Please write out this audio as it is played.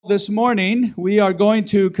This morning, we are going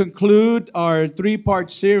to conclude our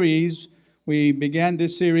three-part series. We began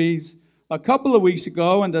this series a couple of weeks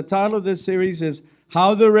ago, and the title of this series is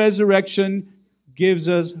How the Resurrection Gives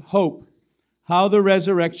Us Hope. How the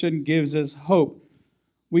Resurrection Gives Us Hope.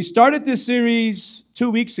 We started this series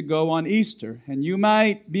 2 weeks ago on Easter, and you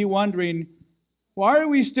might be wondering, why are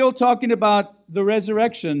we still talking about the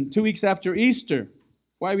resurrection 2 weeks after Easter?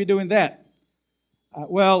 Why are we doing that?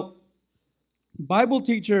 Bible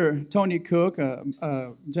teacher Tony Cook,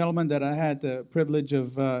 a gentleman that I had the privilege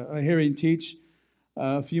of hearing teach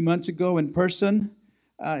a few months ago in person,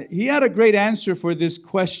 he had a great answer for this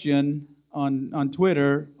question on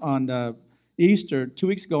Twitter on Easter, 2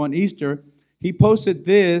 weeks ago on Easter. He posted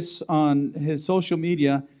this on his social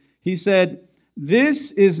media. He said,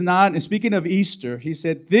 this is not, and speaking of Easter, he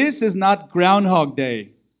said, this is not Groundhog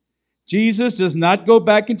Day. Jesus does not go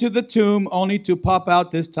back into the tomb only to pop out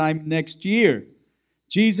this time next year.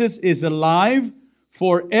 Jesus is alive,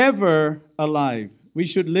 forever alive. We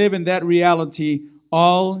should live in that reality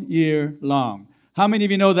all year long. How many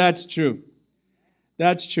of you know that's true?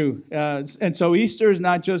 That's true. And so Easter is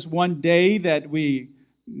not just one day that we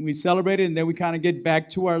celebrate it and then we kind of get back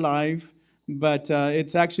to our life, but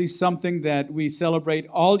it's actually something that we celebrate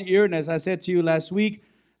all year. And as I said to you last week,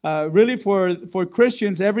 really for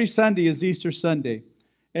Christians, every Sunday is Easter Sunday.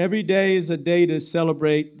 Every day is a day to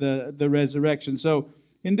celebrate the resurrection. So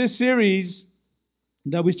in this series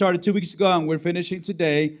that we started 2 weeks ago and we're finishing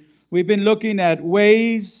today, we've been looking at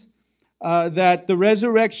ways that the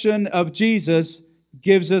resurrection of Jesus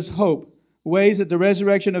gives us hope. Ways that the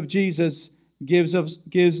resurrection of Jesus gives us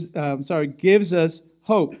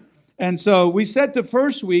hope. And so we said the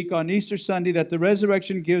first week on Easter Sunday that the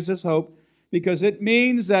resurrection gives us hope because it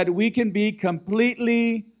means that we can be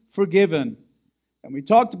completely forgiven. And we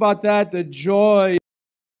talked about that, the joy of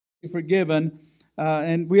being forgiven.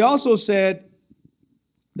 And we also said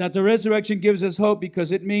that the resurrection gives us hope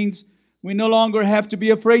because it means we no longer have to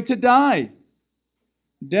be afraid to die.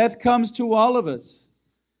 Death comes to all of us.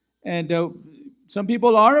 And some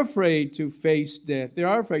people are afraid to face death. They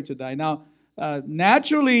are afraid to die. Now,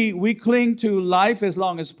 naturally, we cling to life as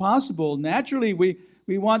long as possible. Naturally, we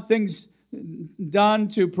want things done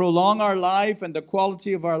to prolong our life and the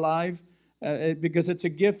quality of our life because it's a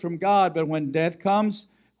gift from God. But when death comes,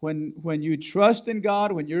 when you trust in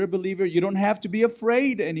God, when you're a believer, you don't have to be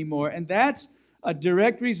afraid anymore. And that's a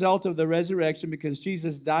direct result of the resurrection because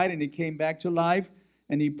Jesus died and He came back to life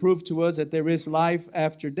and He proved to us that there is life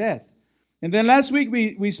after death. And then last week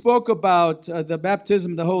we spoke about the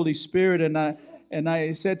baptism of the Holy Spirit, and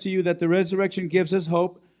I said to you that the resurrection gives us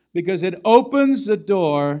hope because it opens the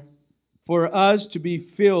door for us to be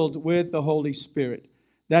filled with the Holy Spirit.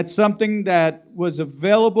 That's something that was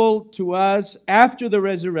available to us after the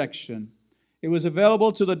resurrection. It was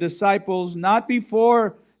available to the disciples not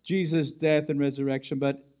before Jesus' death and resurrection,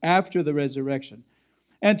 but after the resurrection.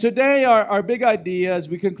 And today our big idea as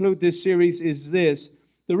we conclude this series is this.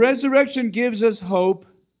 The resurrection gives us hope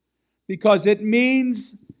because it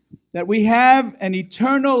means that we have an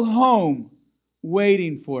eternal home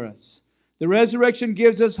waiting for us. The resurrection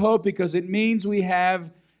gives us hope because it means we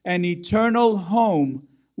have an eternal home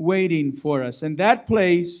waiting for us. And that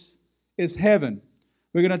place is heaven.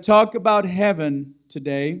 We're going to talk about heaven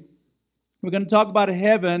today. We're going to talk about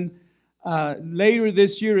heaven later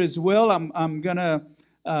this year as well. I'm going to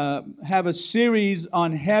have a series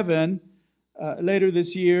on heaven later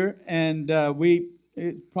this year. And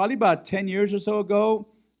probably about 10 years or so ago,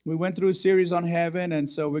 we went through a series on heaven. And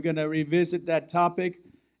so we're going to revisit that topic.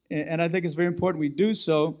 And I think it's very important we do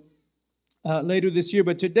so later this year.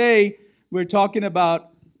 But today, we're talking about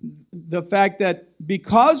the fact that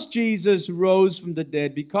because Jesus rose from the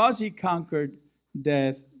dead, because He conquered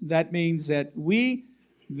death, that means that we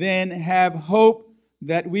then have hope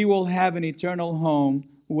that we will have an eternal home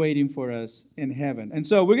waiting for us in heaven. And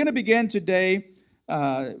so we're going to begin today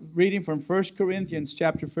reading from 1 Corinthians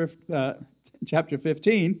chapter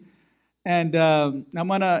 15. And I'm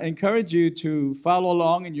going to encourage you to follow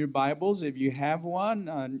along in your Bibles if you have one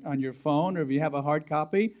on your phone or if you have a hard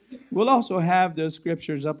copy. We'll also have the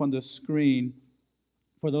scriptures up on the screen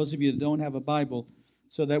for those of you that don't have a Bible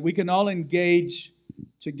so that we can all engage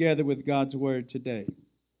together with God's Word today.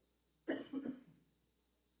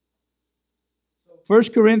 1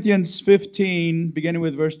 Corinthians 15, beginning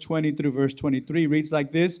with verse 20 through verse 23, reads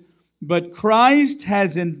like this. But Christ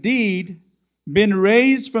has indeed been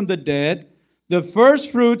raised from the dead, the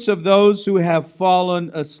first fruits of those who have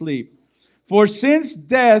fallen asleep. For since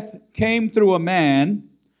death came through a man,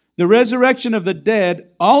 the resurrection of the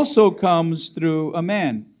dead also comes through a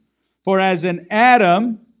man. For as in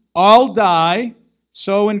Adam all die,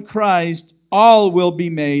 so in Christ all will be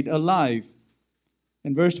made alive.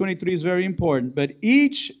 And verse 23 is very important. But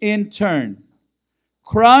each in turn,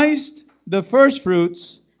 Christ the first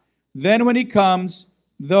fruits, then when he comes,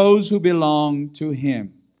 those who belong to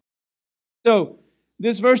him. So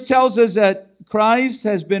this verse tells us that Christ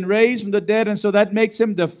has been raised from the dead, and so that makes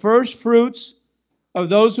him the first fruits of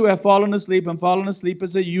those who have fallen asleep. And fallen asleep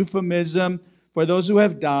is a euphemism for those who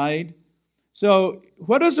have died. So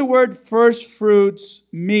what does the word first fruits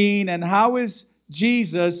mean, and how is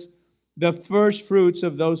Jesus the first fruits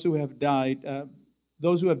of those who have died?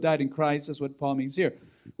 Those who have died in Christ is what Paul means here.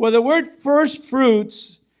 Well, the word first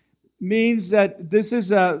fruits means that this is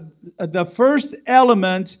the first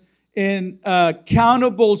element in a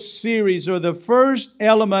countable series, or the first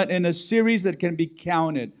element in a series that can be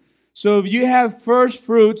counted. So if you have first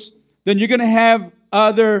fruits, then you're going to have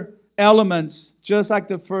other elements, just like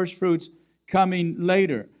the first fruits coming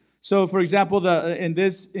later. So, for example, in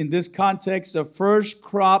this context, the first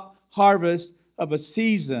crop harvest of a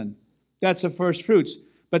season, that's the first fruits.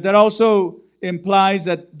 But that also implies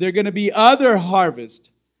that there are going to be other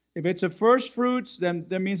harvests. If it's a first fruits, then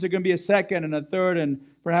that means there's going to be a second and a third and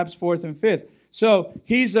perhaps fourth and fifth. So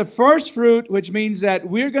he's a first fruit, which means that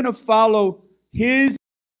we're going to follow his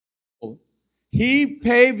example. He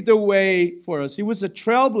paved the way for us. He was a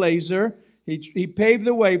trailblazer. He paved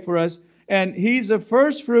the way for us. And he's the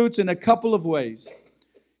first fruits in a couple of ways.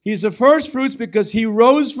 He's the first fruits because he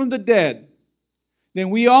rose from the dead. Then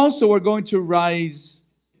we also are going to rise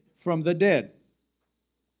from the dead.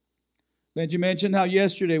 Benji mentioned how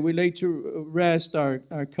yesterday we laid to rest our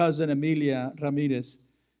cousin Emilia Ramirez,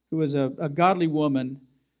 who was a godly woman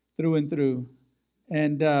through and through.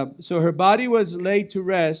 And so her body was laid to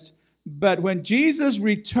rest. But when Jesus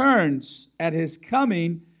returns at his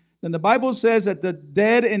coming, then the Bible says that the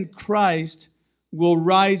dead in Christ will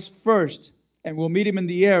rise first, and we'll meet him in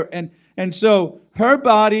the air. And so her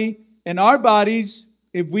body and our bodies,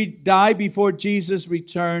 if we die before Jesus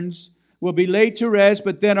returns, will be laid to rest,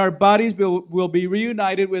 but then our bodies will be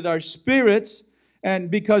reunited with our spirits.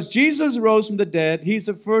 And because Jesus rose from the dead, he's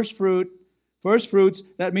the first fruits,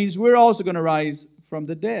 that means we're also going to rise from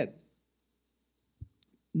the dead.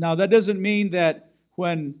 Now, that doesn't mean that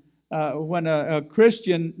when a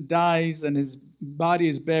Christian dies and his body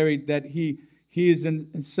is buried, that he is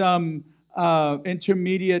in some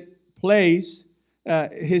intermediate place.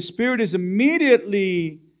 His spirit is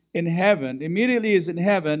immediately in heaven,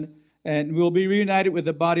 and we'll be reunited with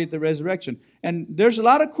the body at the resurrection. And there's a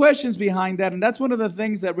lot of questions behind that, and that's one of the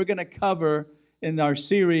things that we're going to cover in our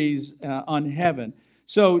series on heaven.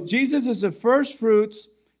 So Jesus is the first fruits.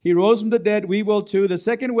 He rose from the dead. We will too. The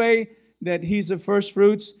second way that he's the first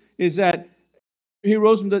fruits is that he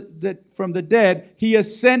rose from the dead. He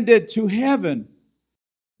ascended to heaven.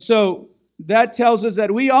 So that tells us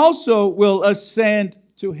that we also will ascend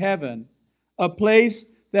to heaven, a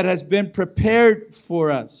place that has been prepared for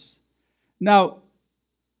us. Now,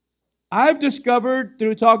 I've discovered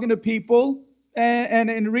through talking to people and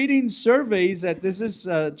in reading surveys that this is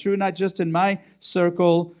true not just in my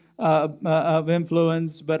circle of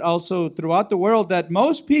influence, but also throughout the world, that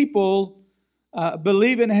most people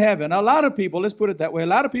believe in heaven. A lot of people, let's put it that way, a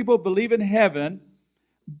lot of people believe in heaven,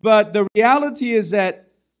 but the reality is that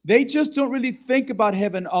they just don't really think about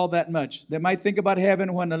heaven all that much. They might think about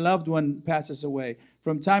heaven when a loved one passes away.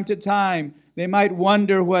 From time to time, they might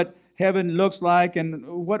wonder what heaven looks like and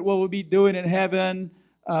what will we be doing in heaven.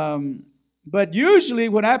 But usually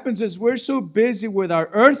what happens is we're so busy with our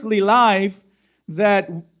earthly life that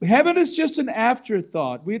heaven is just an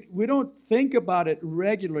afterthought. We don't think about it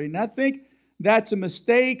regularly. And I think that's a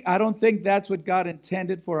mistake. I don't think that's what God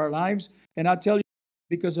intended for our lives. And I'll tell you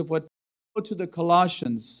because of what. Go to the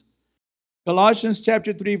Colossians. Colossians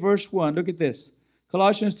chapter 3, verse 1. Look at this.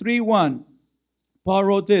 Colossians 3:1. Paul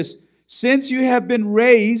wrote this: since you have been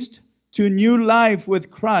raised to new life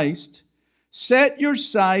with Christ, set your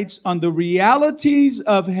sights on the realities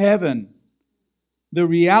of heaven. The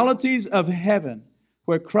realities of heaven,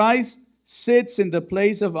 where Christ sits in the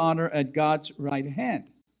place of honor at God's right hand.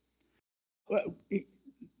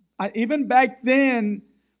 Even back then,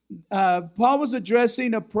 Paul was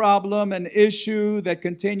addressing a problem, an issue that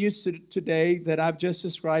continues today that I've just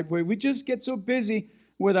described, where we just get so busy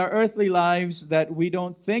with our earthly lives that we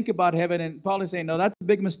don't think about heaven. And Paul is saying, no, that's a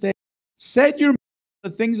big mistake. Set your minds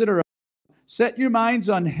on the things that are up. Set your minds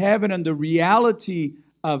on heaven and the reality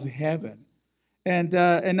of heaven. And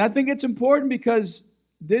I think it's important because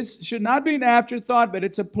this should not be an afterthought, but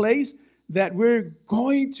it's a place that we're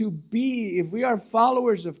going to be. If we are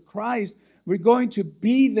followers of Christ, we're going to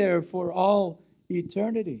be there for all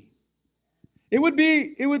eternity. It would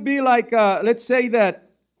be like, um, let's say that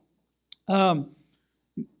a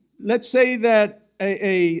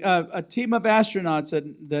team of astronauts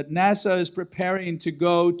that NASA is preparing to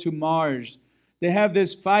go to Mars. They have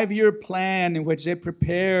this 5-year plan in which they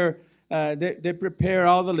prepare they prepare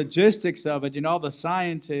all the logistics of it, all the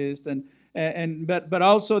scientists but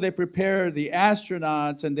also they prepare the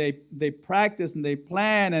astronauts, and they practice and they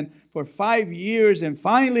plan and for 5 years, and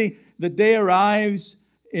finally the day arrives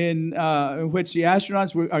in which the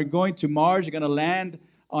astronauts are going to Mars. They're going to land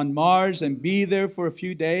on Mars and be there for a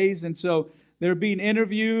few days. And so they're being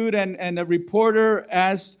interviewed, and a reporter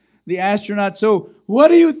asked the astronaut, so what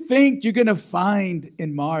do you think you're going to find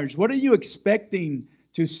in Mars? What are you expecting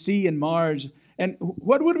to see in Mars? And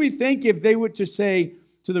what would we think if they were to say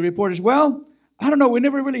to the reporters, well, I don't know, we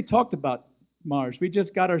never really talked about Mars. We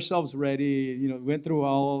just got ourselves ready, went through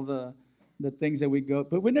all the things that we go,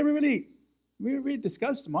 but we really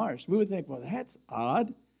discussed Mars. We would think, well, that's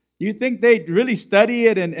odd. You think they'd really study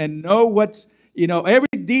it and know what's, every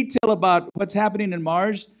detail about what's happening in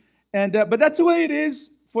Mars? But that's the way it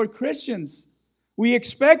is for Christians. We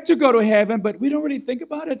expect to go to heaven, but we don't really think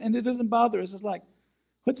about it, and it doesn't bother us. It's like,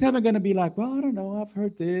 what's heaven going to be like? Well, I don't know. I've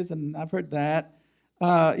heard this and I've heard that.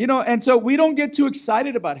 And so we don't get too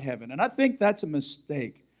excited about heaven, and I think that's a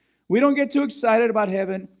mistake. We don't get too excited about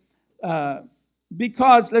heaven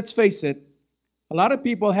because, let's face it, a lot of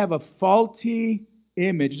people have a faulty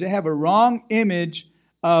image. They have a wrong image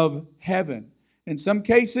of heaven. In some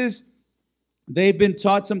cases, they've been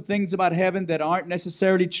taught some things about heaven that aren't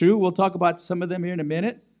necessarily true. We'll talk about some of them here in a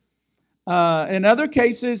minute. In other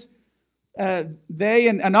cases, they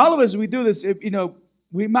and all of us, we do this,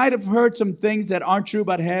 we might have heard some things that aren't true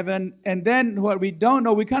about heaven, and then what we don't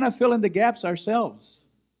know, we kind of fill in the gaps ourselves.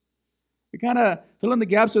 We kind of fill in the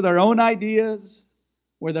gaps with our own ideas,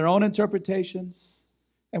 with our own interpretations,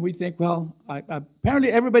 and we think, well,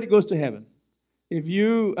 apparently everybody goes to heaven. If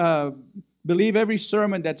you believe every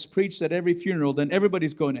sermon that's preached at every funeral, then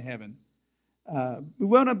everybody's going to heaven. We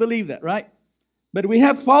want to believe that, right? But we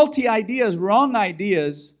have faulty ideas, wrong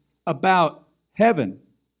ideas about heaven.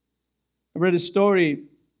 I read a story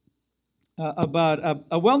about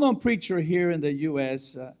a well-known preacher here in the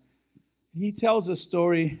U.S. He tells a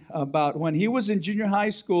story about when he was in junior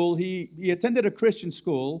high school. He attended a Christian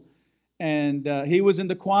school, and he was in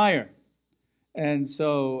the choir. And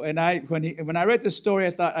so, when I read the story,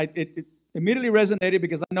 I thought it immediately resonated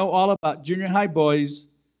because I know all about junior high boys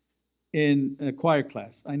in a choir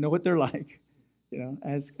class. I know what they're like.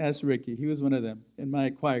 Ask Ricky. He was one of them in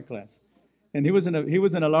my choir class. And he was in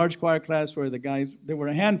a large choir class where the guys, they were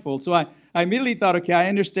a handful. So I immediately thought, okay, I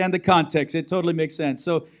understand the context. It totally makes sense.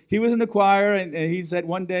 So he was in the choir, and he said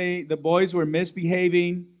one day the boys were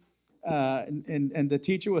misbehaving, and the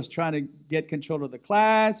teacher was trying to get control of the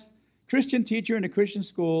class. Christian teacher in a Christian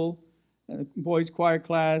school, boys choir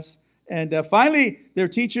class. And finally, their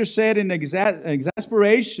teacher said in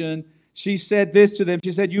exasperation, she said this to them.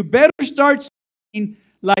 She said, you better start singing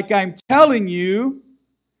like I'm telling you,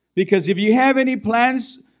 because if you have any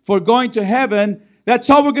plans for going to heaven, that's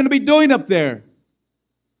all we're going to be doing up there.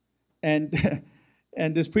 And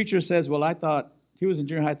and this preacher says, well, I thought, he was in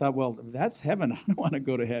junior high, I thought, well, that's heaven. I don't want to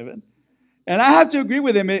go to heaven. And I have to agree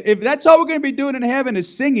with him. If that's all we're going to be doing in heaven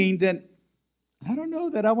is singing, then I don't know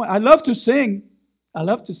that I love to sing. I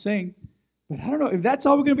love to sing. But I don't know, if that's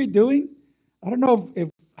all we're going to be doing, I don't know if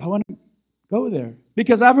I want to go there.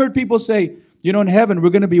 Because I've heard people say, in heaven, we're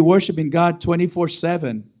going to be worshiping God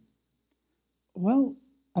 24/7. Well,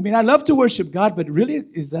 I love to worship God, but really,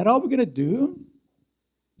 is that all we're going to do?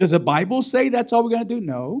 Does the Bible say that's all we're going to do?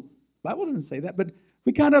 No, the Bible doesn't say that. But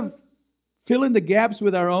we kind of fill in the gaps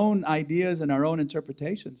with our own ideas and our own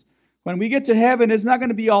interpretations. When we get to heaven, it's not going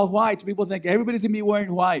to be all white. People think everybody's going to be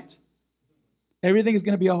wearing white. Everything is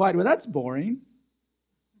going to be all white. Well, that's boring.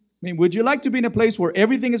 Would you like to be in a place where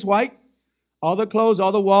everything is white? All the clothes,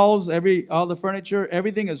 all the walls, all the furniture,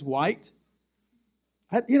 everything is white?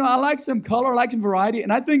 I like some color, I like some variety,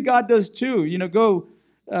 and I think God does too.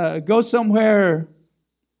 Go somewhere,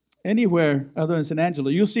 anywhere other than San Angelo.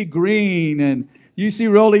 You'll see green, and you see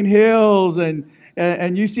rolling hills,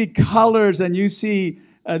 and you see colors, and you see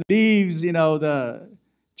leaves. The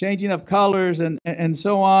changing of colors, and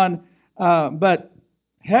so on. But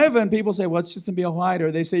heaven, people say, well, it's just going to be a white,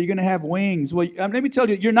 or they say you're going to have wings. Well, let me tell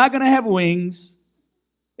you, you're not going to have wings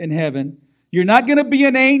in heaven. You're not going to be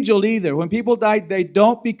an angel either. When people die, they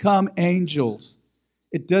don't become angels.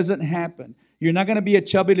 It doesn't happen. You're not going to be a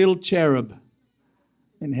chubby little cherub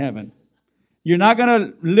in heaven. You're not going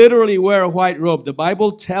to literally wear a white robe. The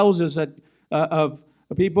Bible tells us that of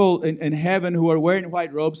people in heaven who are wearing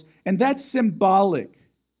white robes, and that's symbolic.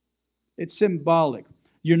 It's symbolic.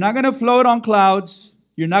 You're not going to float on clouds.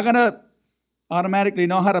 You're not going to automatically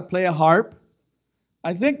know how to play a harp.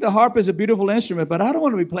 I think the harp is a beautiful instrument, but I don't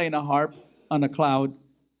want to be playing a harp on a cloud,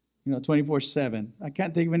 24/7. I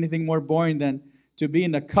can't think of anything more boring than to be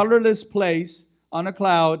in a colorless place on a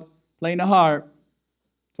cloud playing a harp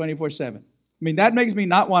 24/7. I mean, that makes me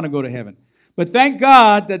not want to go to heaven. But thank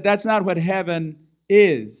God that that's not what heaven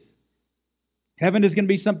is. Heaven is going to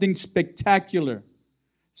be something spectacular,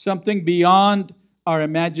 something beyond our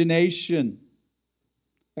imagination.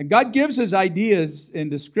 And God gives us ideas in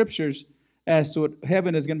the scriptures as to what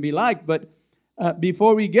heaven is going to be like. But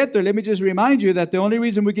before we get there, let me just remind you that the only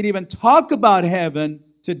reason we can even talk about heaven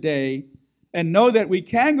today and know that we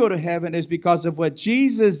can go to heaven is because of what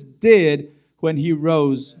Jesus did when he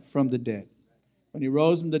rose from the dead. When he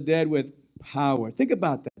rose from the dead with power. Think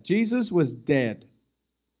about that. Jesus was dead.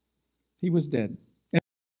 He was dead. And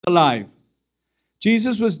alive.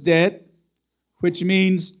 Jesus was dead, which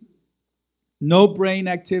means no brain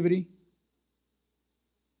activity,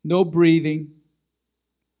 no breathing,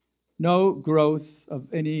 no growth of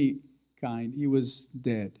any kind. He was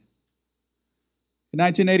dead. In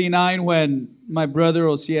 1989, when my brother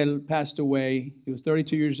Osiel passed away, he was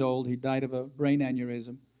 32 years old. He died of a brain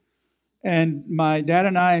aneurysm. And my dad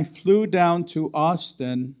and I flew down to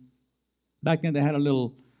Austin. Back then they had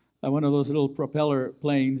one of those little propeller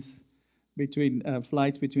planes between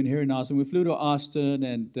flights between here and Austin. We flew to Austin,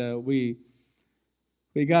 and we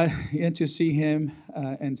got in to see him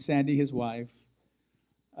and Sandy, his wife,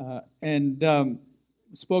 and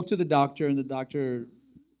spoke to the doctor, and the doctor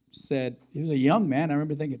said, he was a young man. I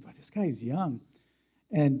remember thinking, this guy is young.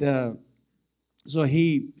 And so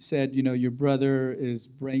he said, your brother is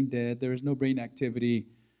brain dead. There is no brain activity.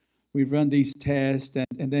 We've run these tests.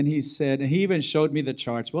 And then he said, and he even showed me the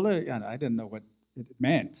charts. Well, I didn't know what it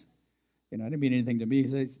meant. It didn't mean anything to me. He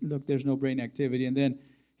said, look, there's no brain activity. And then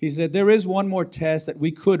he said, there is one more test that we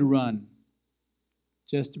could run,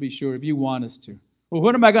 just to be sure, if you want us to. Well,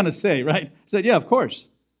 what am I going to say, right? I said, yeah, of course,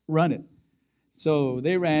 run it. So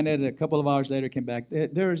they ran it. A couple of hours later, came back.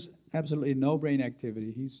 There's absolutely no brain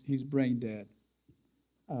activity. He's brain dead.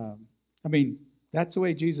 That's the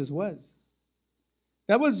way Jesus was.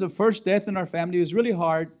 That was the first death in our family. It was really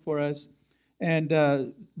hard for us. And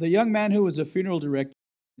the young man who was a funeral director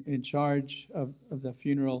in charge of the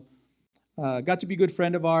funeral got to be a good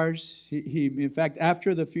friend of ours. He in fact,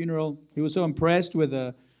 after the funeral, he was so impressed with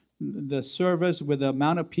the service, with the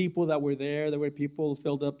amount of people that were there. There were people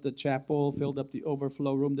filled up the chapel, filled up the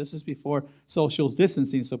overflow room. This is before social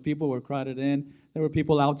distancing, so people were crowded in. There were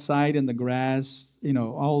people outside in the grass,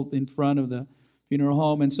 all in front of the funeral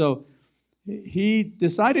home. And so he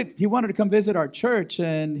decided he wanted to come visit our church,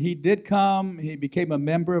 and he did come. He became a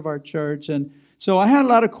member of our church. And so I had a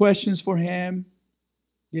lot of questions for him.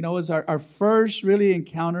 It was our first really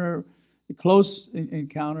close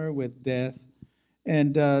encounter with death.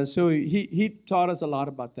 And so he taught us a lot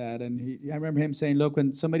about that. And I remember him saying, look,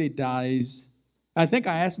 when somebody dies, I think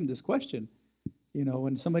I asked him this question,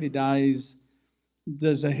 when somebody dies,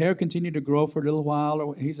 does the hair continue to grow for a little while?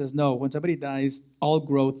 Or he says, no, when somebody dies, all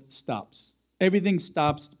growth stops. Everything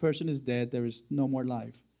stops. The person is dead. There is no more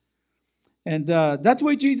life. And that's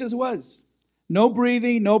what Jesus was. No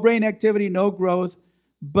breathing, no brain activity, no growth.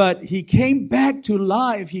 But he came back to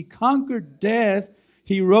life. He conquered death.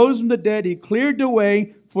 He rose from the dead. He cleared the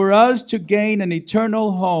way for us to gain an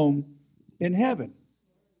eternal home in heaven.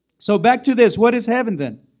 So back to this. What is heaven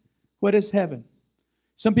then? What is heaven?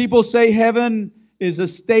 Some people say heaven is a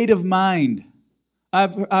state of mind.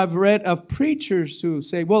 I've read of preachers who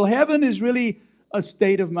say, well, heaven is really a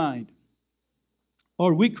state of mind.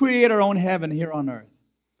 Or we create our own heaven here on earth.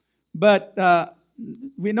 But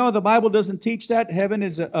we know the Bible doesn't teach that. Heaven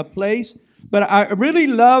is a place. But I really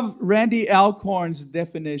love Randy Alcorn's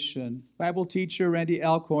definition. Bible teacher Randy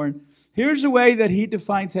Alcorn. Here's the way that he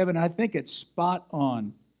defines heaven. I think it's spot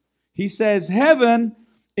on. He says, heaven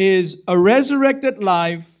is a resurrected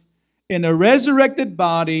life in a resurrected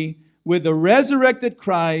body with a resurrected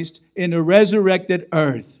Christ in a resurrected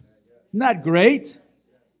earth. Isn't that great? Isn't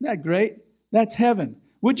that great? That's heaven.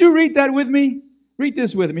 Would you read that with me? Read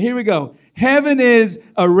this with me. Here we go. Heaven is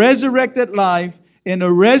a resurrected life in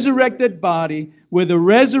a resurrected body with a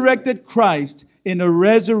resurrected Christ in a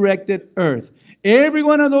resurrected earth. Every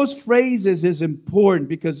one of those phrases is important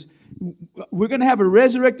because we're going to have a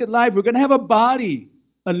resurrected life. We're going to have a body,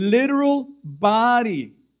 a literal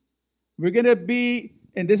body. We're going to be,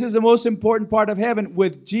 and this is the most important part of heaven,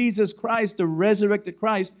 with Jesus Christ, the resurrected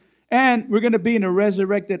Christ, and we're going to be in a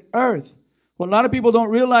resurrected earth. What a lot of people don't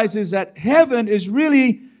realize is that heaven is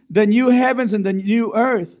really the new heavens and the new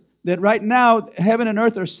earth. that right now heaven and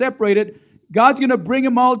earth are separated. God's going to bring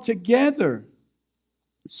them all together.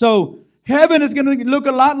 So heaven is going to look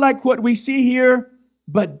a lot like what we see here,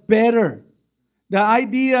 but better. The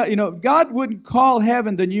idea, God wouldn't call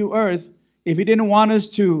heaven the new earth if He didn't want us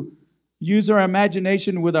to use our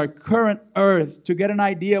imagination with our current earth to get an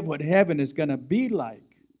idea of what heaven is going to be like.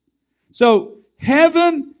 So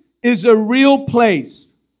heaven is a real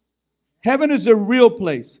place. Heaven is a real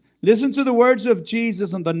place. Listen to the words of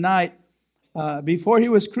Jesus on the night before He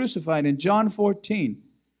was crucified in John 14.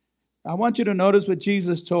 I want you to notice what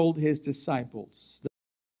Jesus told His disciples.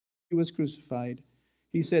 He was crucified.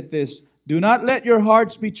 He said this, "Do not let your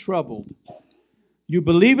hearts be troubled. You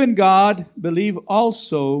believe in God, believe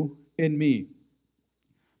also in me.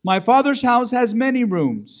 My Father's house has many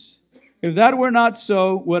rooms. If that were not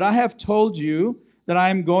so, would I have told you that I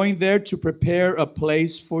am going there to prepare a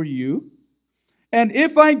place for you? And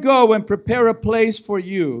if I go and prepare a place for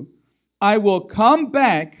you, I will come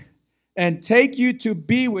back and take you to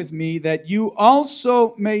be with me, that you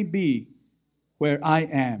also may be where I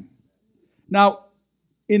am." Now,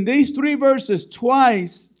 in these 3 verses,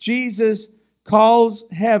 twice Jesus calls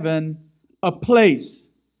heaven a place.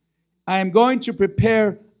 I am going to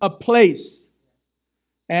prepare a place.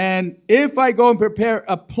 And if I go and prepare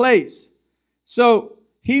a place. So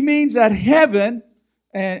He means that heaven,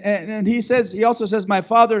 and He also says, my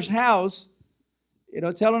Father's house,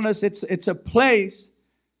 telling us it's a place.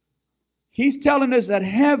 He's telling us that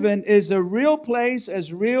heaven is a real place,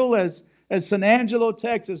 as real as San Angelo,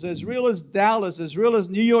 Texas, as real as Dallas, as real as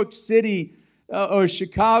New York City or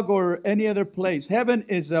Chicago or any other place. Heaven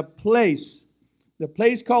is a place. The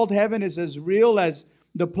place called heaven is as real as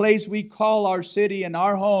the place we call our city and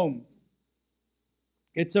our home.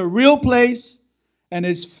 It's a real place and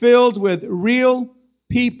is filled with real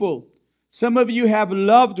people. Some of you have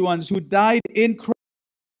loved ones who died in Christ.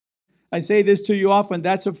 I say this to you often.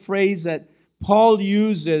 That's a phrase that Paul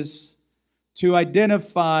uses to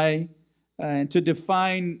identify and to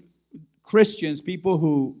define Christians, people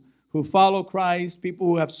who follow Christ, people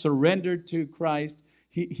who have surrendered to Christ.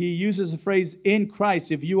 He uses the phrase in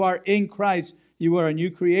Christ. If you are in Christ, you are a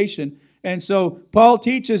new creation. And so Paul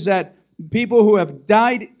teaches that people who have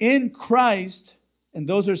died in Christ, and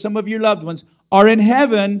those are some of your loved ones, are in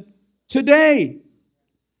heaven today.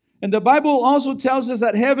 And the Bible also tells us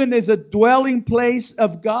that heaven is a dwelling place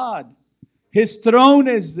of God. His throne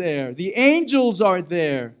is there. The angels are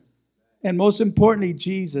there. And most importantly,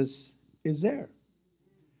 Jesus is there.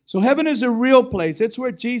 So heaven is a real place. It's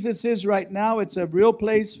where Jesus is right now. It's a real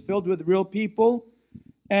place filled with real people.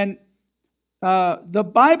 And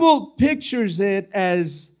the Bible pictures it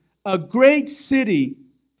as a great city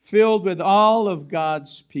filled with all of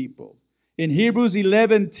God's people. In Hebrews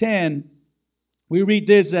 11:10, we read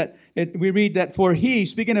that for he,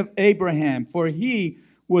 speaking of Abraham, for he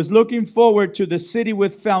was looking forward to the city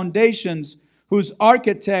with foundations, whose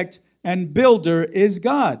architect and builder is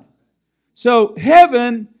God. So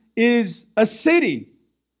heaven is a city.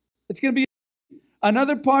 It's going to be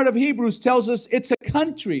another part of Hebrews tells us it's a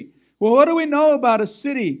country. Well, what do we know about a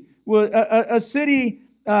city? Well, a city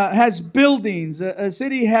has buildings. A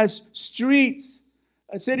city has streets.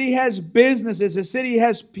 A city has businesses. A city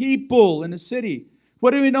has people in a city.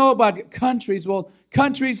 What do we know about countries? Well,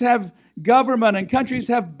 countries have government and countries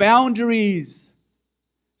have boundaries.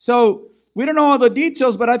 So we don't know all the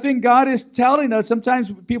details, but I think God is telling us.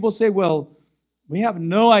 Sometimes people say, well, we have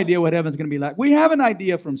no idea what heaven's going to be like. We have an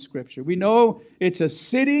idea from Scripture. We know it's a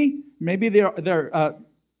city. Maybe there are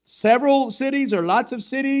several cities or lots of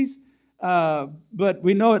cities, but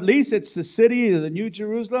we know at least it's the city of the New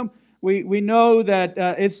Jerusalem. We know that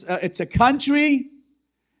it's a country.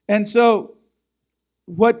 And so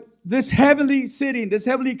what this heavenly city and this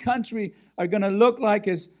heavenly country are going to look like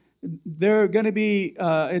is it's going to be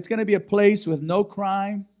a place with no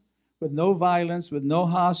crime, with no violence, with no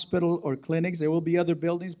hospital or clinics. There will be other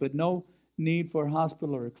buildings, but no need for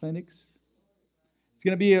hospital or clinics. It's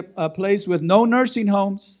going to be a place with no nursing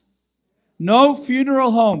homes, no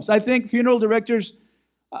funeral homes. I think funeral directors,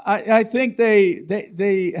 I think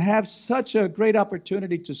they have such a great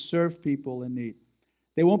opportunity to serve people in need.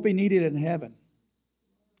 They won't be needed in heaven.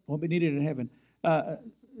 Won't be needed in heaven.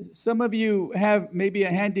 Some of you have maybe a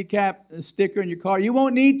handicap sticker in your car. You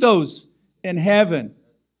won't need those in heaven.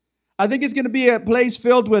 I think it's going to be a place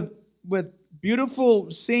filled with beautiful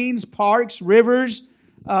scenes, parks, rivers,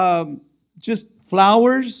 just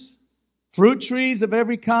flowers, fruit trees of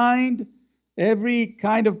every kind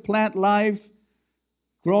of plant life,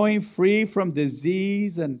 growing free from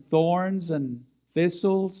disease and thorns and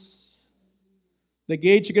thistles. The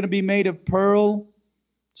gates are going to be made of pearl,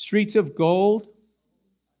 streets of gold.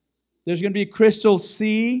 There's going to be crystal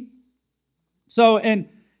sea. So in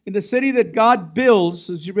the city that God builds,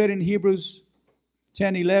 as you read in Hebrews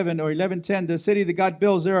 10:11 or 11:10, the city that God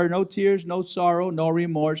builds, there are no tears, no sorrow, no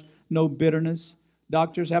remorse, no bitterness.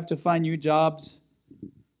 Doctors have to find new jobs.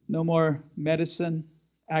 No more medicine.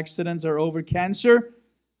 Accidents are over. Cancer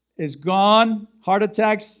is gone. Heart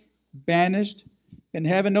attacks banished. In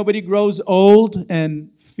heaven, nobody grows old and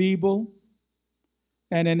feeble.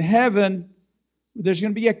 And in heaven, there's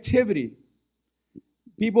going to be activity.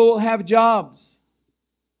 People will have jobs.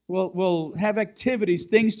 We'll have activities,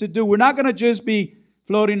 things to do. We're not going to just be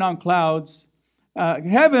floating on clouds.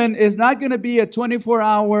 Heaven is not going to be a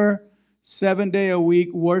 24-hour,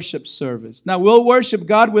 7-day-a-week worship service. Now, we'll worship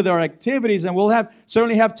God with our activities, and we'll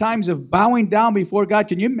certainly have times of bowing down before God.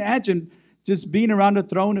 Can you imagine just being around the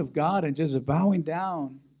throne of God and just bowing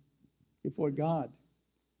down before God?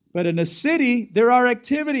 But in a city, there are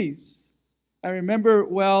activities. I remember,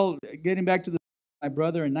 getting back to my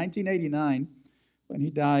brother in 1989, when he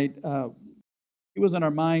died, he was on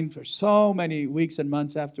our mind for so many weeks and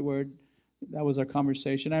months afterward. That was our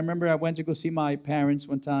conversation. I remember I went to go see my parents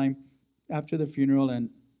one time after the funeral, and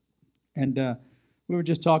we were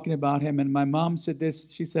just talking about him, and my mom said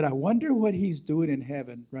this. She said, "I wonder what he's doing in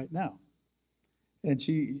heaven right now." And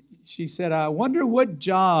she said, "I wonder what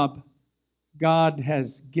job God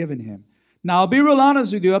has given him." Now, I'll be real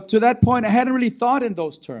honest with you. Up to that point, I hadn't really thought in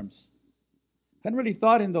those terms.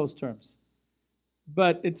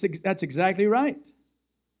 But that's exactly right.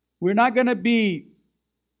 We're not going to be,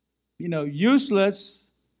 useless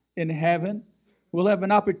in heaven. We'll have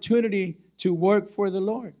an opportunity to work for the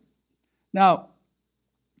Lord. Now,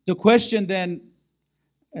 the question then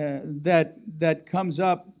that comes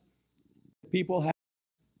up, people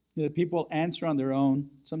answer on their own,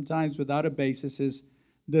 sometimes without a basis, is,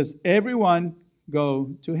 does everyone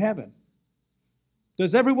go to heaven?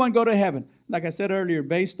 Does everyone go to heaven? Like I said earlier,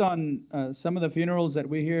 based on some of the funerals that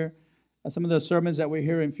we hear, some of the sermons that we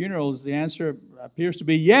hear in funerals, the answer appears to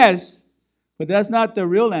be yes, but that's not the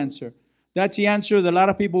real answer. That's the answer that a lot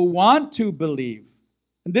of people want to believe.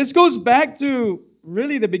 And this goes back to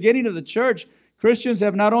really the beginning of the church. Christians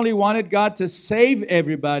have not only wanted God to save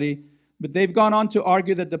everybody, but they've gone on to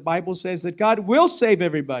argue that the Bible says that God will save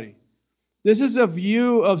everybody. This is a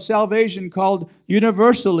view of salvation called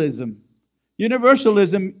universalism.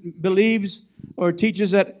 Universalism believes or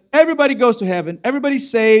teaches that everybody goes to heaven, everybody's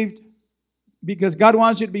saved because God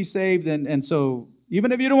wants you to be saved, and so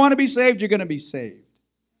even if you don't want to be saved, you're going to be saved.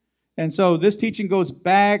 And so this teaching goes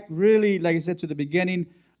back really, like I said, to the beginning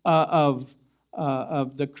of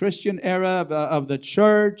the Christian era, of the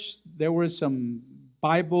church. There were some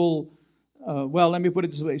Bible, let me put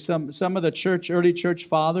it this way, some of the early church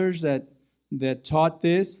fathers that taught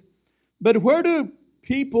this. But where do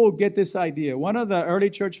people get this idea? One of the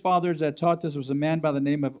early church fathers that taught this was a man by the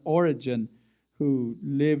name of Origen, who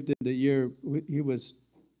lived in he was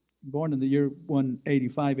born in the year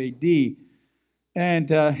 185 AD.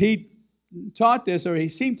 And he taught this, or he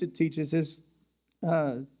seemed to teach this. His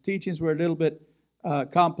teachings were a little bit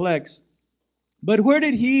complex. But where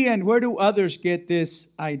did he and where do others get this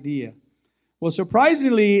idea? Well,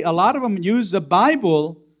 surprisingly, a lot of them use the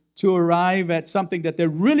Bible to arrive at something that they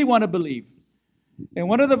really want to believe. And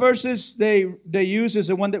one of the verses they use is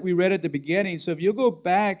the one that we read at the beginning. So if you go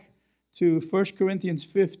back to 1 Corinthians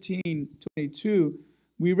 15:22,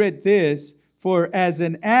 we read this: "For as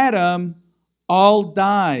in Adam all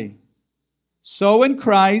die, so in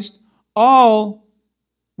Christ all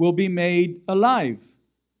will be made alive."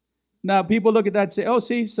 Now people look at that and say, "Oh,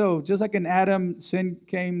 see, so just like in Adam, sin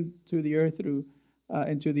came to the earth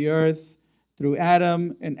into the earth through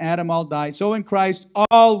Adam, and Adam all died. So in Christ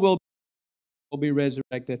all will be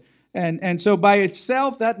resurrected." And so by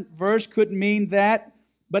itself, that verse could mean that,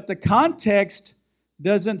 but the context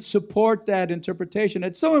doesn't support that interpretation.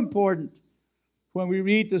 It's so important when we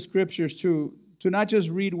read the scriptures to not just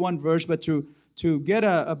read one verse, but to get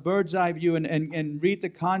a bird's eye view and read the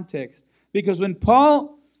context. Because when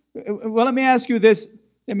Paul, let me ask you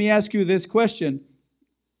this question.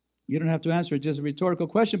 You don't have to answer it, just a rhetorical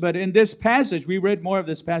question. But in this passage, we read more of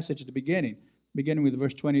this passage at the beginning with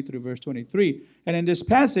verse 20 through verse 23. And in this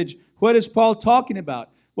passage, what is Paul talking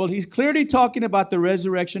about? Well, he's clearly talking about the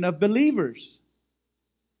resurrection of believers.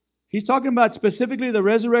 He's talking about specifically the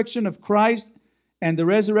resurrection of Christ and the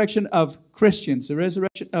resurrection of Christians, the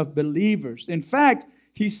resurrection of believers. In fact,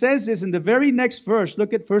 he says this in the very next verse.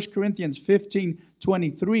 Look at 1 Corinthians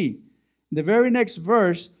 15:23. The very next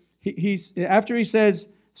verse, he's after he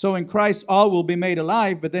says, "So in Christ all will be made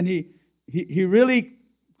alive," but then he really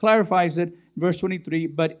clarifies it in verse 23.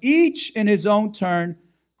 "But each in his own turn,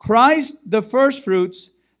 Christ the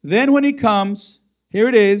firstfruits, Then when he comes, here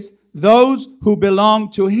it is, those who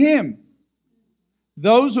belong to him.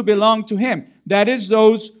 Those who belong to him. That is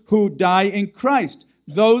those who die in Christ.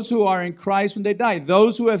 Those who are in Christ when they die.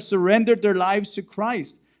 Those who have surrendered their lives to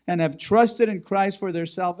Christ and have trusted in Christ for their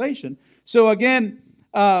salvation. So again,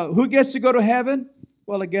 who gets to go to heaven?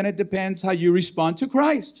 Well, again, it depends how you respond to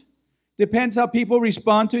Christ. Depends how people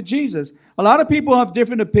respond to Jesus. A lot of people have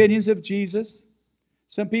different opinions of Jesus.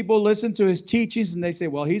 Some people listen to his teachings and they say,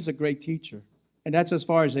 well, he's a great teacher. And that's as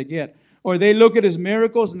far as they get. Or they look at his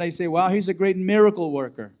miracles and they say, wow, he's a great miracle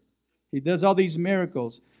worker. He does all these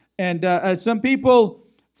miracles. And some people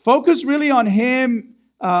focus really on him.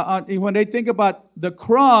 When they think about the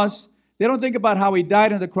cross, they don't think about how he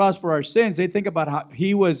died on the cross for our sins. They think about how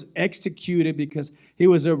he was executed because he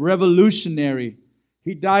was a revolutionary.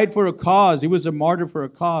 He died for a cause. He was a martyr for a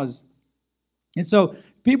cause. And so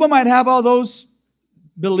people might have all those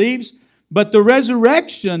beliefs, but the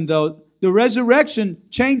resurrection, though, the resurrection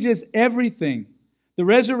changes everything. The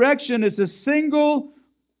resurrection is a single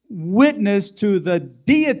witness to the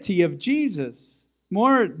deity of Jesus,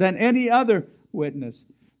 more than any other witness.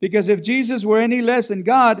 Because if Jesus were any less than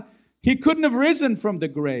God, he couldn't have risen from the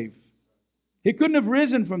grave. He couldn't have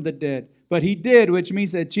risen from the dead, but he did, which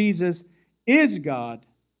means that Jesus is God.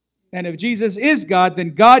 And if Jesus is God,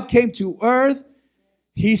 then God came to earth.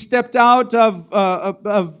 He stepped out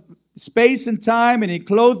of space and time, and he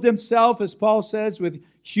clothed himself, as Paul says, with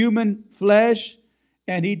human flesh.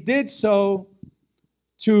 And he did so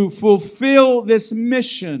to fulfill this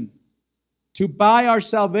mission, to buy our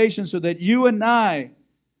salvation so that you and I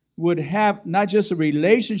would have not just a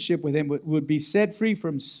relationship with him, but would be set free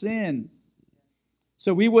from sin.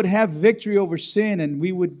 So we would have victory over sin, and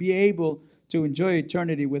we would be able to enjoy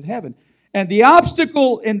eternity with heaven. And the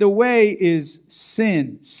obstacle in the way is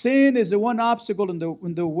sin. Sin is the one obstacle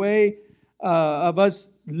in the way of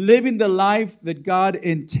us living the life that God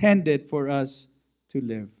intended for us to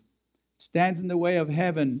live. It stands in the way of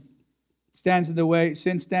heaven. Sin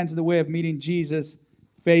stands in the way of meeting Jesus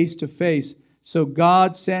face to face. So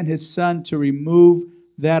God sent his Son to remove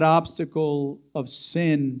that obstacle of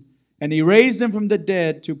sin. And he raised him from the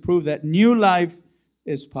dead to prove that new life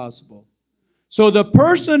is possible. So the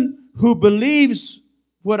person who believes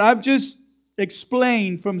what I've just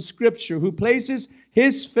explained from Scripture, who places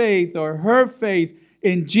his faith or her faith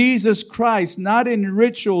in Jesus Christ, not in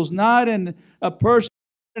rituals, not in a person,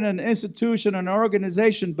 in an institution, an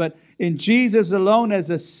organization, but in Jesus alone as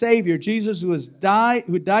a Savior, Jesus who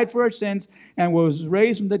died for our sins and was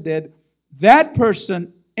raised from the dead, that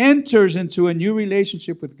person enters into a new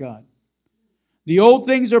relationship with God. The old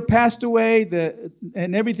things are passed away,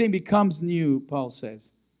 and everything becomes new, Paul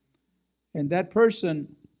says. And that person,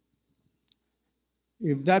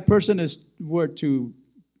 if that person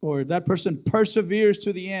perseveres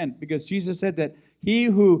to the end, because Jesus said that he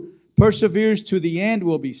who perseveres to the end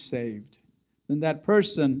will be saved, then that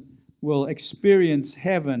person will experience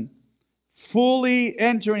heaven, fully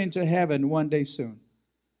entering into heaven one day soon.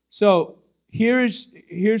 So here's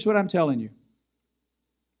what I'm telling you.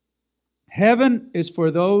 Heaven is for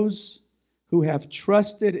those who have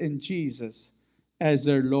trusted in Jesus as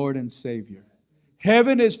their Lord and Savior.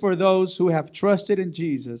 Heaven is for those who have trusted in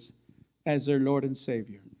Jesus as their Lord and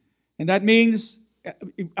Savior. And that means,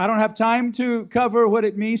 I don't have time to cover what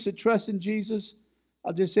it means to trust in Jesus.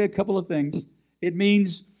 I'll just say a couple of things. It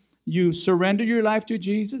means you surrender your life to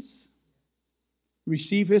Jesus,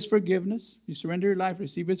 receive his forgiveness. You surrender your life,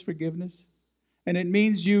 receive his forgiveness. And it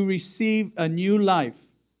means you receive a new life.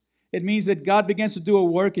 It means that God begins to do a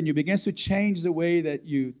work in you, begins to change the way that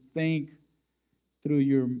you think through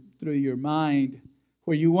your mind.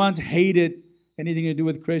 Where you once hated anything to do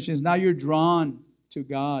with Christians, now you're drawn to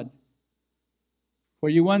God.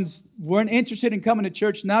 Where you once weren't interested in coming to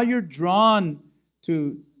church, now you're drawn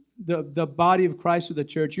to the body of Christ, to the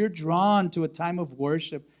church. You're drawn to a time of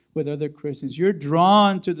worship with other Christians. You're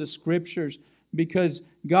drawn to the Scriptures because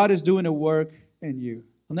God is doing a work in you.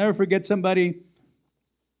 I'll never forget somebody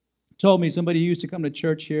told me, somebody who used to come to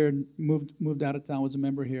church here and moved out of town, was a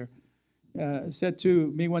member here, said to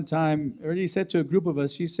me one time, or he said to a group of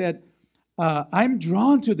us, she said, I'm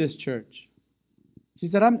drawn to this church. She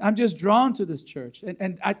said, I'm just drawn to this church.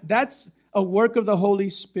 And that's a work of the Holy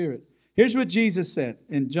Spirit. Here's what Jesus said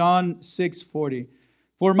in John 6:40.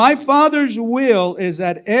 For my Father's will is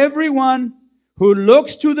that everyone who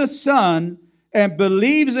looks to the Son and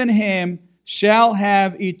believes in him shall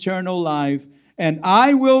have eternal life, and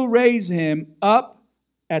I will raise him up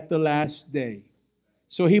at the last day.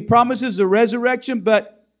 So he promises the resurrection,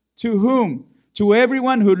 but to whom? To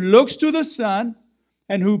everyone who looks to the Son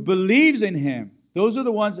and who believes in him. Those are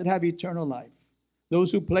the ones that have eternal life.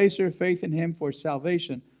 those who place their faith in Him for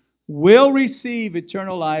salvation, will receive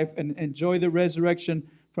eternal life and enjoy the resurrection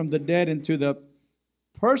from the dead into the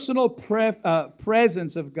personal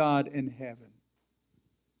presence of God in heaven.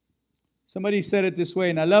 Somebody said it this way,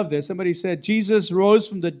 and I love this. Somebody said, Jesus rose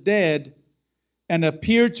from the dead and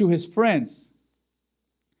appeared to His friends.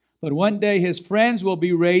 But one day His friends will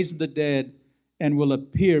be raised from the dead and will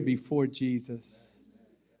appear before Jesus.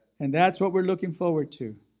 And that's what we're looking forward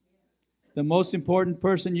to. The most important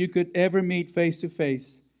person you could ever meet face to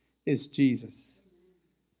face is Jesus.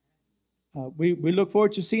 We look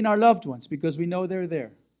forward to seeing our loved ones because we know they're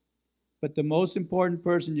there. But the most important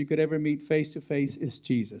person you could ever meet face to face is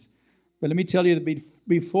Jesus. But let me tell you that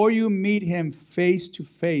before you meet Him face to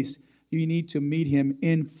face, you need to meet Him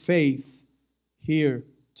in faith here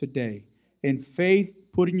today. In faith,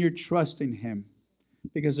 putting your trust in Him.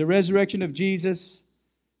 Because the resurrection of Jesus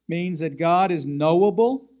means that God is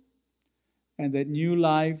knowable and that new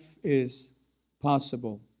life is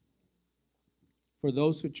possible for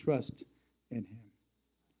those who trust in Him.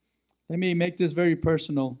 Let me make this very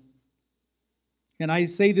personal. And I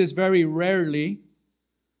say this very rarely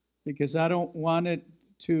because I don't want it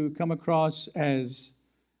to come across as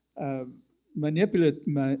manipulative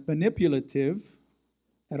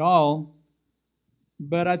at all.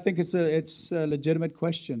 But I think it's a legitimate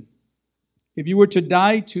question. If you were to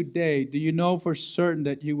die today, do you know for certain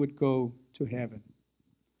that you would go to heaven?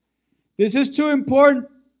 This is too important,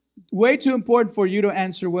 way too important for you to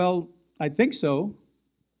answer, well, I think so.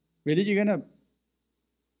 Really? You're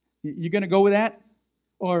gonna go with that?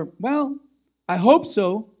 Or, well, I hope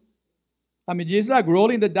so. I mean, it's like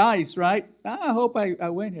rolling the dice, right? I hope I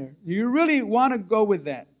win here. You really want to go with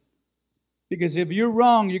that. Because if you're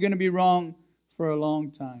wrong, you're going to be wrong for a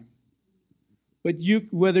long time. But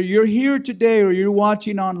whether you're here today or you're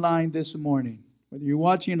watching online this morning, whether you're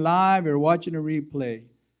watching live or watching a replay,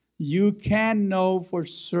 you can know for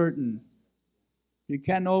certain,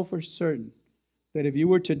 that if you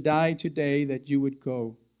were to die today, that you would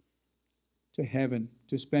go to heaven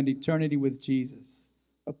to spend eternity with Jesus.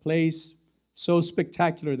 A place so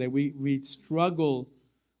spectacular that we struggle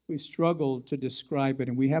to describe it,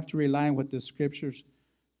 and we have to rely on what the Scriptures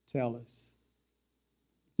tell us.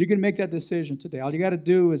 You can make that decision today. All you got to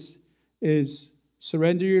do is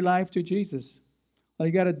surrender your life to Jesus. All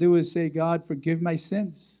you got to do is say, God, forgive my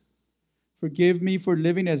sins. Forgive me for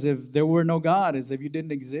living as if there were no God, as if you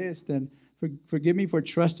didn't exist, and forgive me for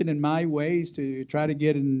trusting in my ways to try to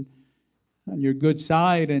get on your good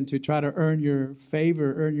side and to try to earn your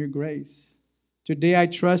favor, earn your grace. Today I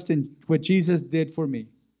trust in what Jesus did for me.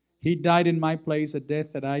 He died in my place, a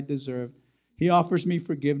death that I deserved. He offers me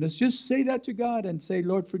forgiveness. Just say that to God and say,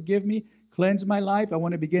 Lord, forgive me, cleanse my life. I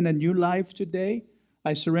want to begin a new life today.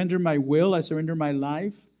 I surrender my will, I surrender my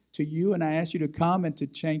life to you, and I ask you to come and to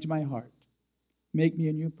change my heart. Make me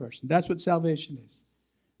a new person. That's what salvation is.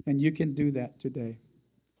 And you can do that today.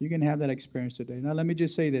 You can have that experience today. Now let me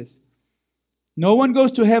just say this. No one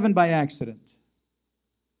goes to heaven by accident.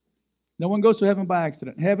 No one goes to heaven by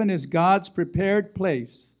accident. Heaven is God's prepared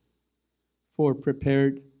place for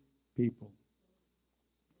prepared people.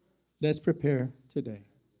 Let's prepare today.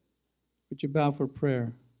 Would you bow for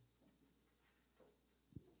prayer?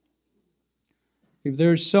 If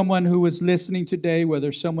there's someone who is listening today,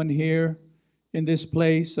 whether someone here in this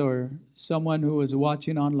place or someone who is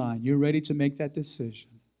watching online, you're ready to make that decision,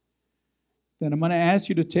 then I'm going to ask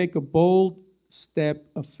you to take a bold step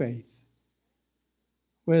of faith.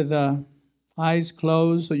 With eyes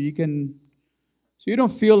closed so you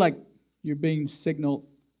don't feel like you're being signaled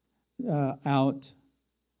out.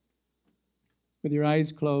 With your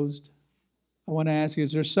eyes closed, I want to ask you,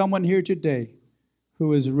 is there someone here today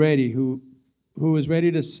who is ready, who is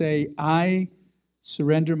ready to say, I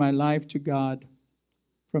surrender my life to God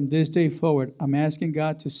from this day forward? I'm asking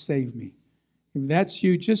God to save me. If that's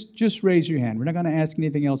you, just raise your hand. We're not going to ask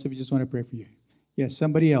anything else if you just want to pray for you. Yes,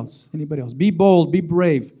 somebody else. Anybody else? Be bold, be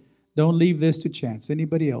brave. Don't leave this to chance.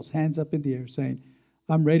 Anybody else? Hands up in the air saying,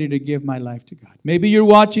 I'm ready to give my life to God. Maybe you're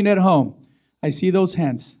watching at home. I see those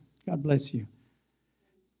hands. God bless you.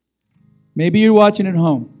 Maybe you're watching at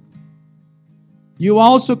home. You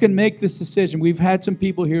also can make this decision. We've had some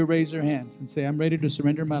people here raise their hands and say, I'm ready to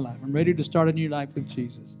surrender my life. I'm ready to start a new life with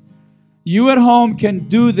Jesus. You at home can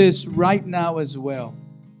do this right now as well.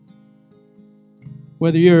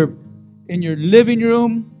 Whether you're in your living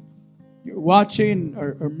room, you're watching,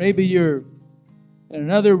 or maybe you're in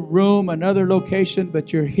another room, another location,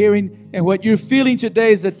 but you're hearing, and what you're feeling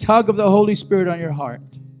today is the tug of the Holy Spirit on your heart.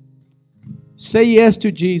 Say yes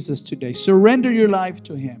to Jesus today. Surrender your life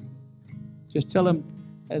to Him. Just tell Him,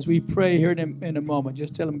 as we pray here in a moment,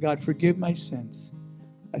 just tell Him, God, forgive my sins.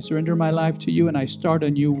 I surrender my life to you and I start a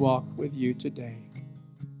new walk with you today.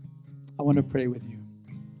 I want to pray with you.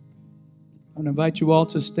 I want to invite you all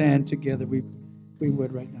to stand together. We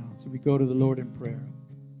would right now. So we go to the Lord in prayer.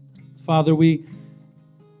 Father, we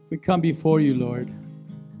come before you, Lord.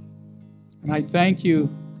 And I thank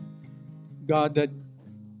you, God, that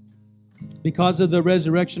because of the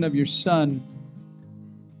resurrection of your Son,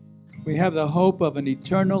 we have the hope of an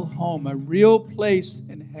eternal home, a real place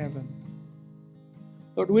in heaven.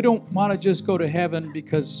 Lord, we don't want to just go to heaven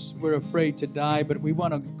because we're afraid to die, but we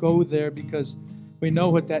want to go there because we know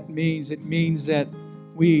what that means. It means that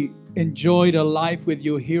we enjoyed a life with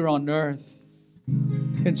you here on earth.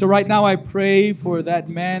 And so right now I pray for that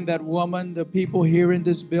man, that woman, the people here in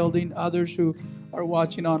this building, others who are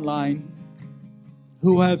watching online,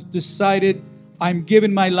 who have decided, I'm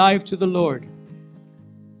giving my life to the Lord.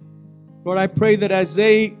 Lord, I pray that as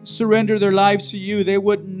they surrender their lives to you, they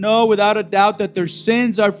would know without a doubt that their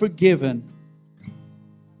sins are forgiven.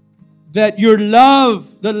 That your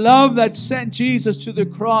love, the love that sent Jesus to the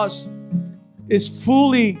cross, is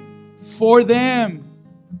fully for them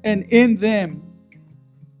and in them.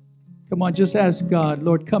 Come on, just ask God,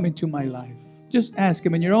 Lord, come into my life. Just ask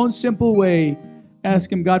Him in your own simple way.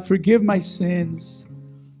 Ask Him, God, forgive my sins.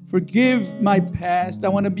 Forgive my past. I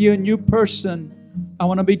want to be a new person. I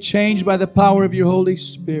want to be changed by the power of your Holy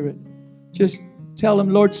Spirit. Just tell Him,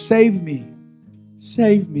 Lord, save me.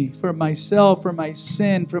 Save me for myself, for my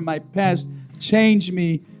sin, for my past. Change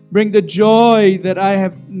me. Bring the joy that I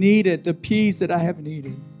have needed, the peace that I have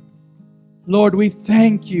needed. Lord, we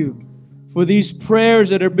thank you for these prayers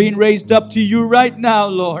that are being raised up to you right now,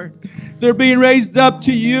 Lord. They're being raised up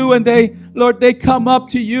to you, and they come up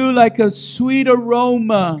to you like a sweet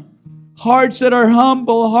aroma. Hearts that are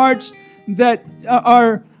humble, hearts that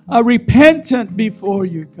are repentant before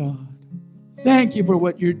you, God. Thank you for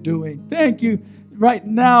what you're doing. Thank you. Right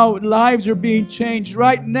now, lives are being changed.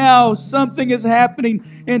 Right now, something is happening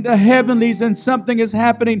in the heavenlies, and something is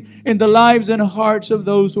happening in the lives and hearts of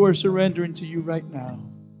those who are surrendering to you right now.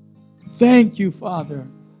 Thank you, Father,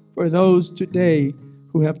 for those today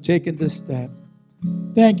who have taken this step.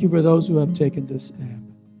 Thank you for those who have taken this step.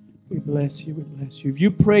 We bless you. We bless you. If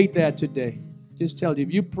you prayed that today, just tell you,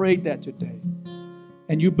 if you prayed that today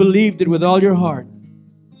and you believed it with all your heart,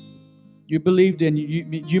 you believed in,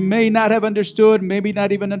 you may not have understood, maybe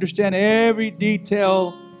not even understand every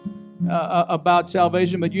detail about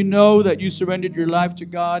salvation, but you know that you surrendered your life to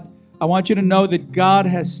God. I want you to know that God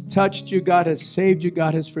has touched you, God has saved you,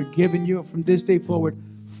 God has forgiven you. From this day forward,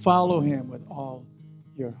 follow Him with all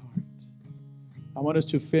your heart. I want us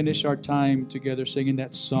to finish our time together singing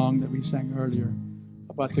that song that we sang earlier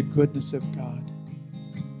about the goodness of God.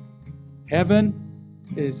 Heaven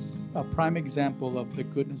is a prime example of the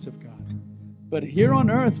goodness of God. But here on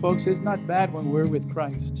earth, folks, it's not bad when we're with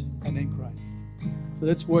Christ and in Christ. So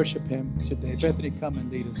let's worship Him today. Bethany, come and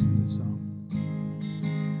lead us in this song.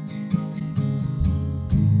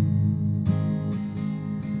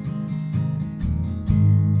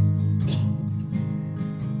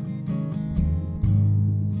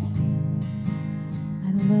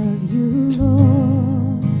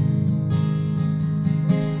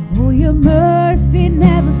 Your mercy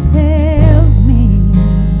never fails me.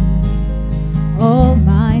 All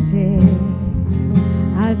my days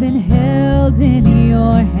I've been held in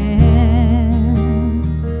your hands.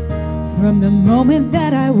 From the moment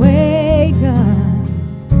that I wake up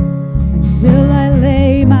until I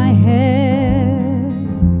lay my head,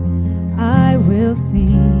 I will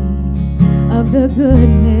sing of the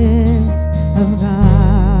goodness of God.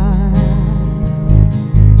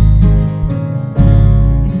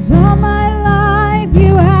 All my life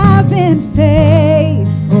you have been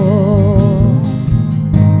faithful.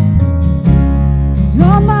 And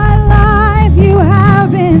all my life you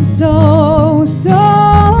have been so,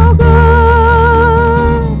 so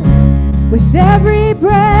good. With every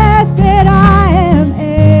breath that I am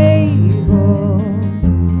able,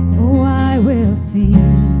 oh, I will sing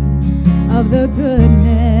of the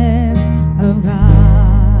goodness of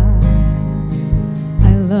God.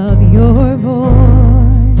 I love your voice.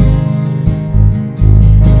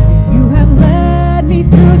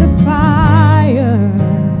 Through the fire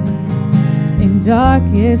in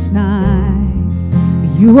darkest night,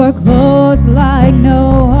 you are close like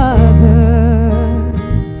no other.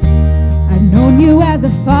 I've known you as a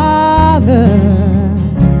father,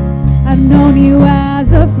 I've known you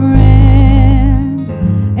as a friend,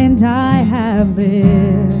 and I have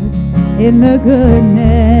lived in the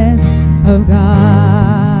goodness of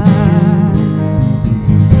God.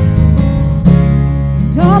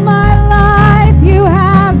 And all my life you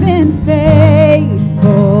have been faithful.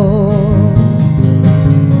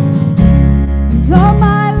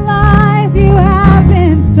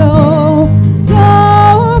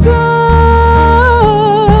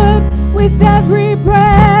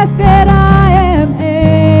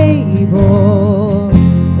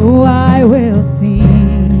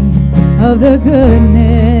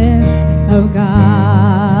 goodness of God.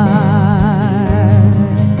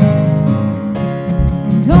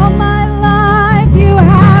 And all my life you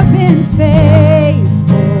have been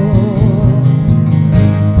faithful.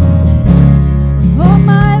 All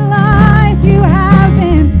my life you have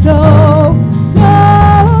been so,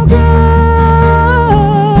 so good.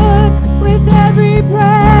 With every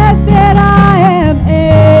breath that I am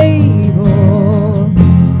able,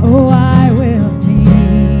 oh, I will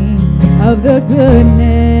sing of the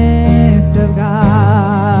goodness of God.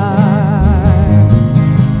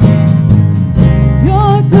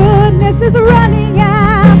 Your goodness is running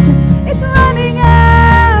after, it's running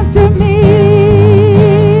after me.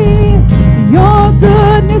 Your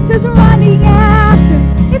goodness is running after,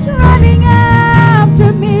 it's running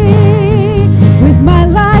after me. With my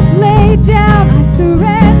life laid down, I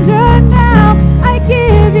surrender now. I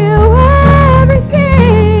give you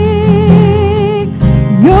everything.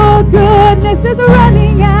 Your goodness is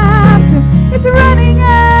running after, it's running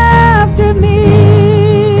after me.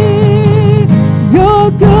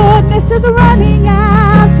 Your goodness is running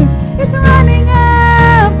after, it's running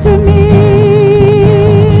after me.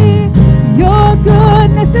 Your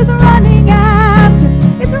goodness is running after,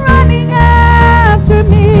 it's running after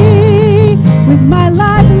me. With my life